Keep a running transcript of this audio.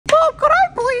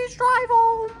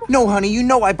No, honey, you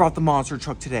know I brought the monster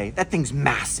truck today. That thing's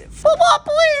massive. Papa,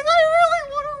 please, I really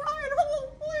want to ride home,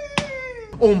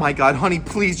 please. Oh my God, honey,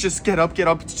 please just get up.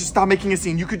 Just stop making a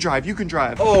scene. You can drive.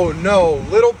 Oh no,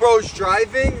 little bro's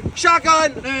driving?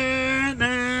 Shotgun!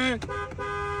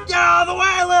 Get out of the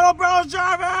way, little bro's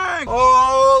driving!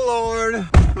 Oh Lord,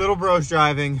 little bro's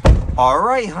driving. All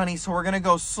right, honey, so we're gonna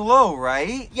go slow,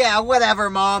 right? Yeah, whatever,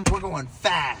 Mom. We're going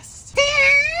fast.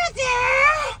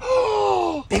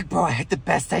 Big bro, I had the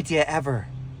best idea ever.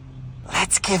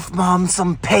 Let's give Mom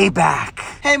some payback.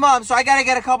 Hey, Mom, so I gotta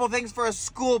get a couple things for a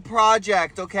school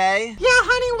project, okay? Yeah,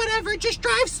 honey, whatever. Just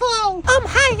drive slow.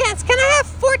 Hi, yes. Can I have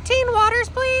 14 waters,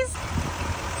 please?